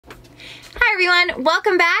Hi everyone,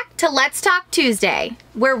 welcome back to Let's Talk Tuesday,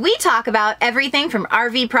 where we talk about everything from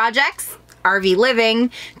RV projects, RV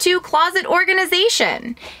living, to closet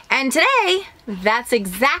organization. And today, that's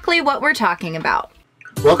exactly what we're talking about.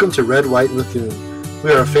 Welcome to Red, White, and Lagoon.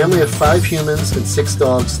 We are a family of 5 humans and 6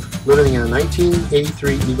 dogs living in a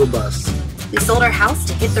 1983 Eagle bus. We sold our house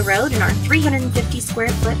to hit the road in our 350 square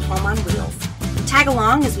foot home on wheels. Tag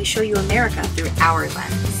along as we show you America through our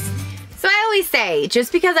lens. So I always say,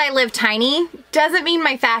 just because I live tiny doesn't mean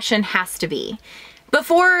my fashion has to be.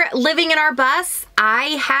 Before living in our bus, I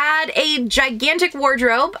had a gigantic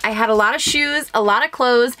wardrobe. I had a lot of shoes, a lot of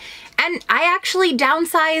clothes, and I actually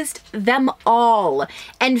downsized them all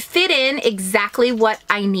and fit in exactly what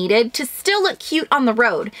I needed to still look cute on the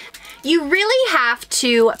road. You really have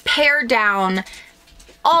to pare down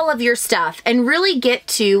all of your stuff and really get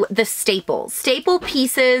to the staples. Staple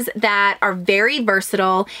pieces that are very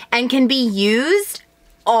versatile and can be used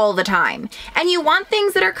all the time. And you want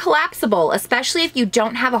things that are collapsible, especially if you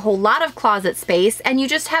don't have a whole lot of closet space and you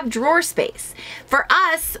just have drawer space. For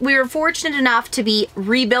us, we were fortunate enough to be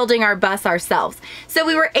rebuilding our bus ourselves. So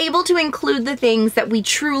we were able to include the things that we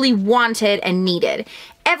truly wanted and needed.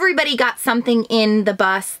 Everybody got something in the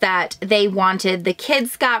bus that they wanted. The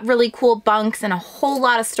kids got really cool bunks and a whole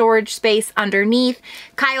lot of storage space underneath.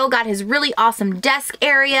 Kyle got his really awesome desk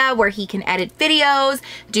area where he can edit videos,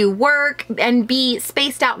 do work, and be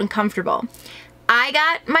spaced out and comfortable. I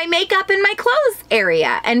got my makeup and my clothes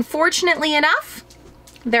area, and fortunately enough,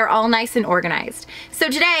 they're all nice and organized.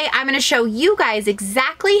 So today I'm going to show you guys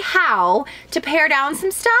exactly how to pare down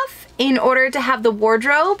some stuff in order to have the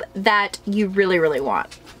wardrobe that you really, really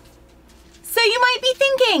want. So you might be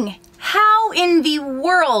thinking, how in the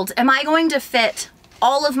world am I going to fit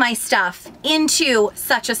all of my stuff into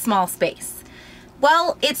such a small space?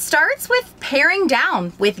 Well, it starts with paring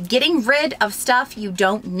down, with getting rid of stuff you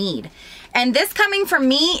don't need. And this coming from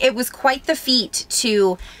me, it was quite the feat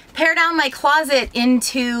to pare down my closet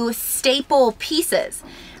into staple pieces.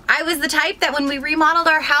 I was the type that when we remodeled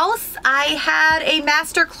our house, I had a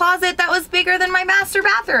master closet that was bigger than my master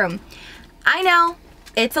bathroom. I know,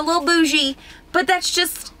 it's a little bougie, but that's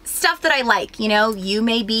just stuff that I like. You know, you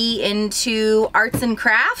may be into arts and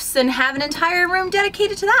crafts and have an entire room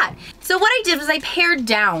dedicated to that. So what I did was I pared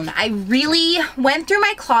down. I really went through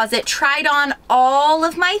my closet, tried on all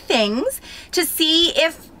of my things to see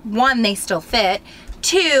if, 1, they still fit,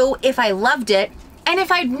 2, if I loved it, and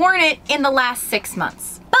if I'd worn it in the last 6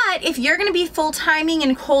 months. But if you're gonna be full-timing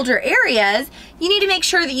in colder areas, you need to make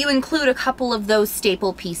sure that you include a couple of those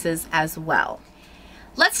staple pieces as well.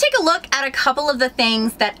 Let's take a look at a couple of the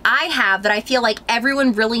things that I have that I feel like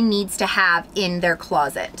everyone really needs to have in their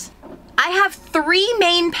closet. I have 3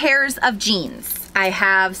 main pairs of jeans. I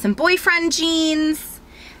have some boyfriend jeans,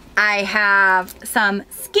 I have some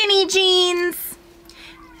skinny jeans,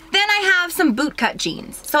 then I have some bootcut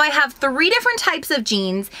jeans. So I have 3 different types of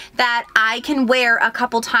jeans that I can wear a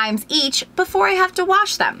couple times each before I have to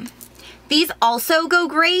wash them. These also go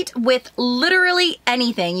great with literally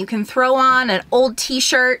anything. You can throw on an old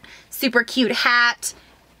t-shirt, super cute hat,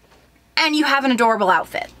 and you have an adorable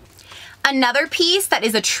outfit. Another piece that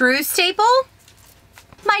is a true staple,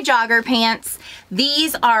 my jogger pants.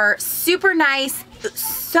 These are super nice,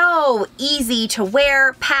 so easy to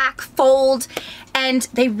wear, pack, fold, and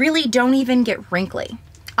they really don't even get wrinkly.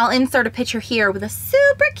 I'll insert a picture here with a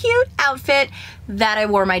super cute outfit that I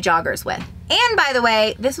wore my joggers with. And by the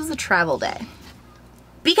way, this was a travel day.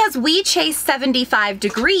 Because we chase 75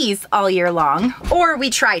 degrees all year long, or we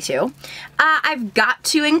try to, I've got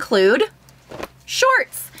to include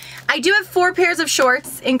shorts. I do have 4 pairs of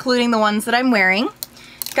shorts, including the ones that I'm wearing.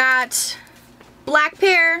 Got black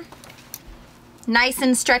pair, nice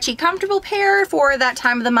and stretchy, comfortable pair for that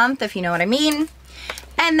time of the month, if you know what I mean.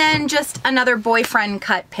 And then just another boyfriend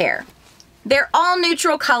cut pair. They're all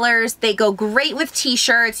neutral colors. They go great with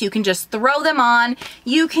t-shirts. You can just throw them on.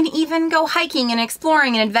 You can even go hiking and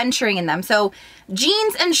exploring and adventuring in them. So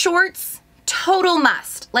jeans and shorts, total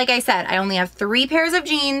must. Like I said, I only have 3 pairs of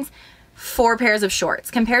jeans, 4 pairs of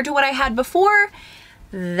shorts. Compared to what I had before,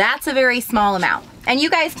 that's a very small amount. And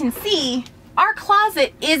you guys can see our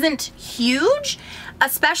closet isn't huge,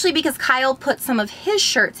 especially because Kyle put some of his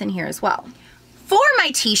shirts in here as well. For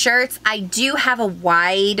my t-shirts, I do have a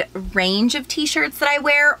wide range of t-shirts that I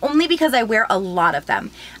wear, only because I wear a lot of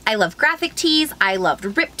them. I love graphic tees, I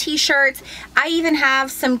love ripped t-shirts, I even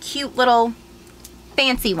have some cute little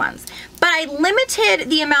fancy ones. But I limited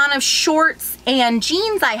the amount of shorts and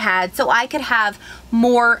jeans I had so I could have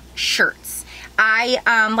more shirts. I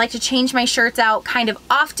like to change my shirts out kind of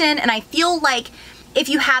often, and I feel like if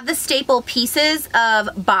you have the staple pieces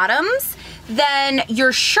of bottoms, then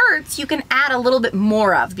your shirts you can add a little bit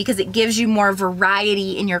more of because it gives you more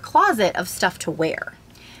variety in your closet of stuff to wear.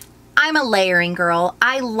 I'm a layering girl.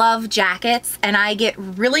 I love jackets and I get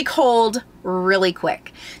really cold really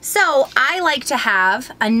quick. So I like to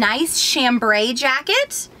have a nice chambray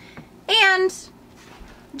jacket and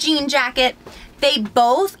jean jacket. They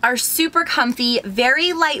both are super comfy,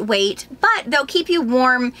 very lightweight, but they'll keep you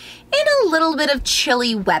warm in a little bit of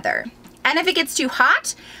chilly weather. And if it gets too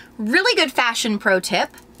hot, really good fashion pro tip,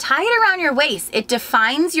 tie it around your waist. It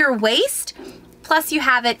defines your waist, plus you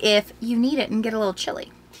have it if you need it and get a little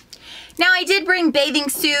chilly. Now I did bring bathing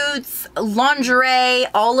suits, lingerie,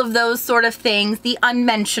 all of those sort of things, the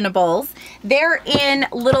unmentionables. They're in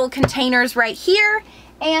little containers right here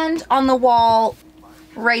and on the wall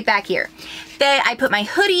right back here. I put my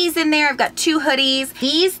hoodies in there. I've got 2 hoodies.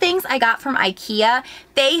 These things I got from IKEA.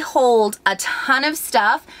 They hold a ton of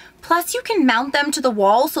stuff. Plus you can mount them to the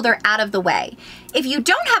wall so they're out of the way. If you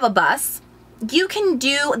don't have a bus, you can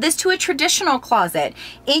do this to a traditional closet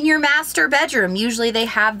in your master bedroom. Usually they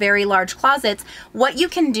have very large closets. What you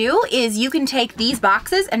can do is you can take these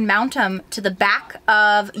boxes and mount them to the back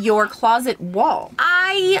of your closet wall.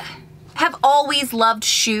 I have always loved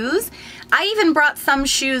shoes. I even brought some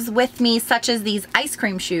shoes with me, such as these ice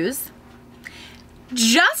cream shoes,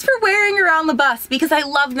 just for wearing around the bus because I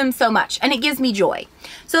love them so much and it gives me joy.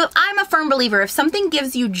 So I'm a firm believer, if something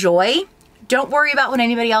gives you joy, don't worry about what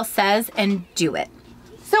anybody else says and do it.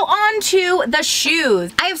 So on to the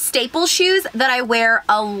shoes. I have staple shoes that I wear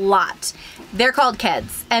a lot. They're called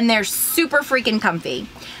Keds and they're super freaking comfy.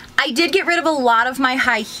 I did get rid of a lot of my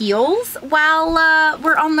high heels while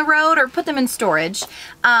we're on the road or put them in storage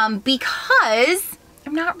because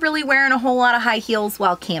I'm not really wearing a whole lot of high heels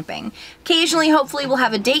while camping. Occasionally, hopefully we'll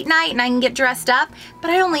have a date night and I can get dressed up,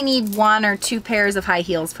 but I only need 1 or 2 pairs of high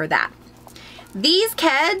heels for that. These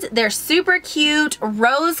Keds, they're super cute,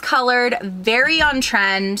 rose colored, very on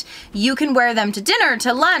trend. You can wear them to dinner,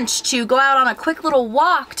 to lunch, to go out on a quick little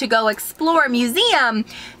walk, to go explore a museum.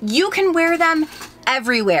 You can wear them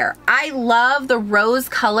everywhere. I love the rose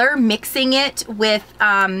color, mixing it with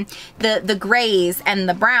the grays and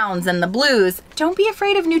the browns and the blues. Don't be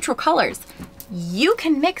afraid of neutral colors. You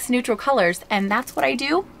can mix neutral colors and that's what I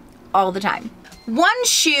do all the time. One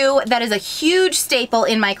shoe that is a huge staple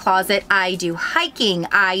in my closet, I do hiking,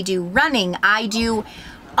 I do running, I do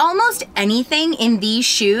almost anything in these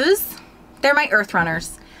shoes. They're my Earth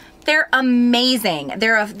Runners. They're amazing.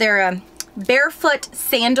 They're a barefoot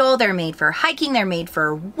sandal. They're made for hiking, they're made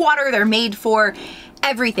for water, they're made for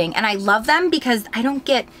everything. And I love them because I don't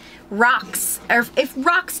get rocks, or if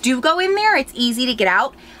rocks do go in there, it's easy to get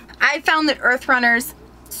out. I found that Earth Runners,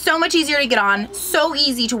 so much easier to get on, so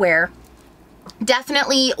easy to wear.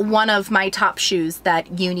 Definitely one of my top shoes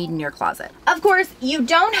that you need in your closet. Of course, you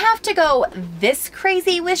don't have to go this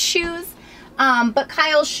crazy with shoes, but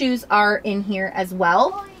Kyle's shoes are in here as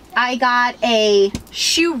well. I got a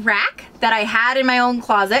shoe rack that I had in my own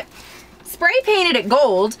closet, spray painted it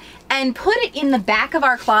gold, and put it in the back of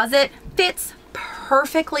our closet. Fits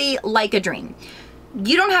perfectly like a dream.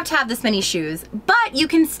 You don't have to have this many shoes, but you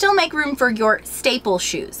can still make room for your staple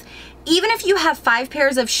shoes. Even if you have 5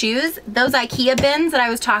 pairs of shoes, those IKEA bins that I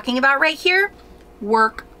was talking about right here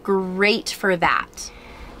work great for that.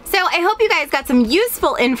 So I hope you guys got some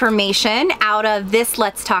useful information out of this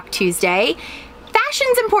Let's Talk Tuesday.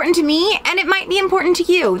 Fashion's important to me and it might be important to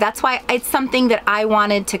you. That's why it's something that I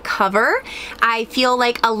wanted to cover. I feel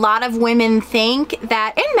like a lot of women think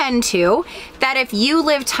that, and men too, that if you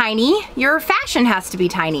live tiny, your fashion has to be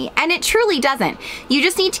tiny, and it truly doesn't. You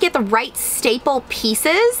just need to get the right staple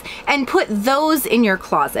pieces and put those in your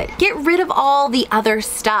closet. Get rid of all the other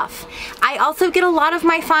stuff. I also get a lot of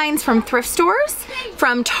my finds from thrift stores,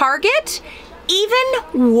 from Target,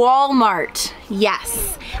 even Walmart.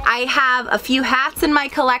 Yes, I have a few hats in my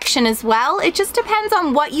collection as well. It just depends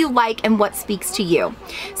on what you like and what speaks to you.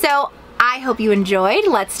 So I hope you enjoyed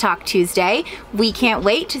Let's Talk Tuesday. We can't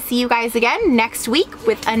wait to see you guys again next week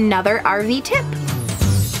with another RV tip.